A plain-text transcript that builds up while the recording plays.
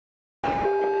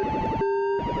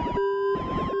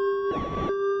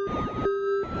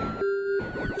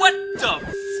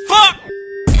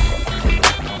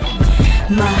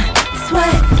My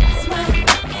swag,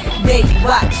 they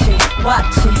watching.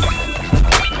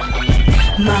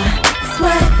 My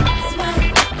swag,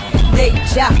 they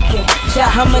jocking.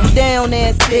 I'm a down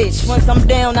ass bitch. Once I'm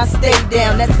down, I stay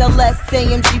down. That's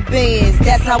LS-AMG Benz.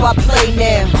 That's how I play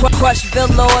now. Crush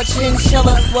Villa or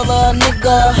Chinchilla, Swilla,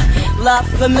 nigga. La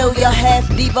Familia, half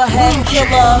diva, half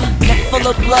killer. Neck full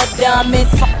of blood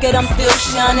diamonds. Fuck it, I'm still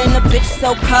shining. The bitch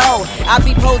so cold. I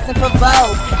be posing for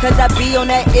Vogue, cause I be on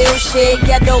that ill shit.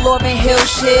 Ghetto Lauryn Hill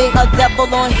shit. A devil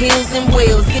on heels and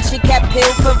wheels. Get your cap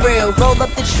peeled for real. Roll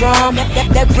up the drum.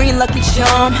 That green Lucky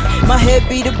Charm. My head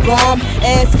be the bomb.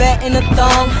 Ass fat in the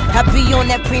thong. I be on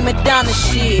that prima donna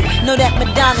shit. Know that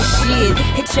Madonna shit.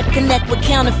 Hit your connect with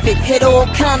counterfeit. Hit all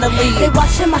kind of lead. They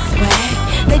watching my swag.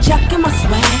 They jocking my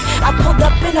swag. I pulled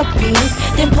up in a Benz,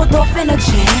 then pulled off in a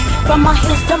jam. From my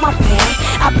heels to my bag,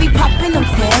 I be popping them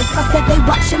tags. I said they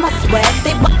watching my swag.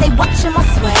 They watching my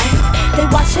swag. They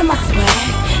watching my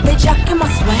swag. They jocking my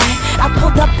swag. I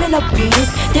pulled up in a Benz,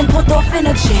 then pulled off in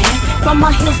a jam. From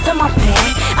my heels to my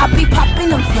bag, I be popping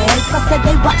them tags. I said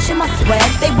they watching my swag.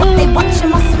 They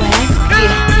watching my swag.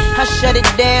 Yeah, I shut it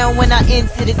down when I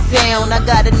enter the town. I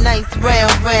got a nice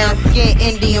round skin,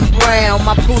 Indian brown.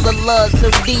 My pool of love so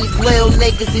deep, little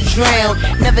niggas to drown.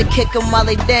 Never kick them while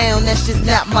they down, that's just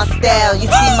not my style. You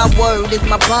see my word is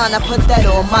my bond, I put that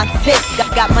on my tip.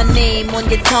 Got my name on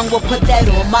your tongue, we'll put that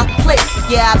on my clip.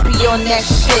 Yeah, I be on that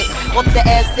shit, off the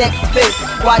SX fist.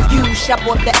 While you shop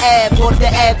off the ab,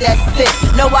 that's it.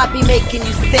 No, I be making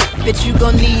you sick, bitch, you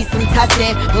gon' need some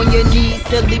touching. On your knees,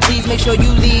 silly, please make sure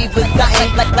you leave with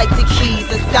something. Like the keys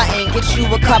or something, get you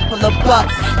a couple of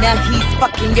bucks. Now he's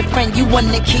fucking your friend, you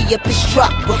want the key up his truck.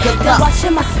 Well, good luck. They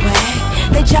watching my swag,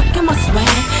 they jocking my swag.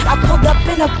 I pulled up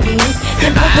in a Benz,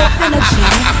 then pulled off in a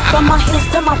jam. From my heels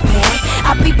to my bag,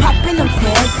 I be popping them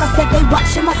tags. I said they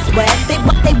watching my swag, they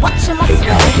watching my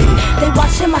swag. They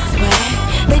watching my swag,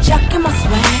 they jocking my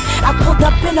swag. I pulled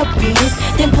up in a Benz,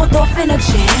 then pulled off in a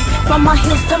jam. From my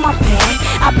heels to my bag,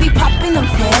 I be popping them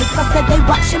tags. I said they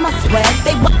watching my swag,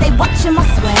 they watching my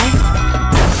swag.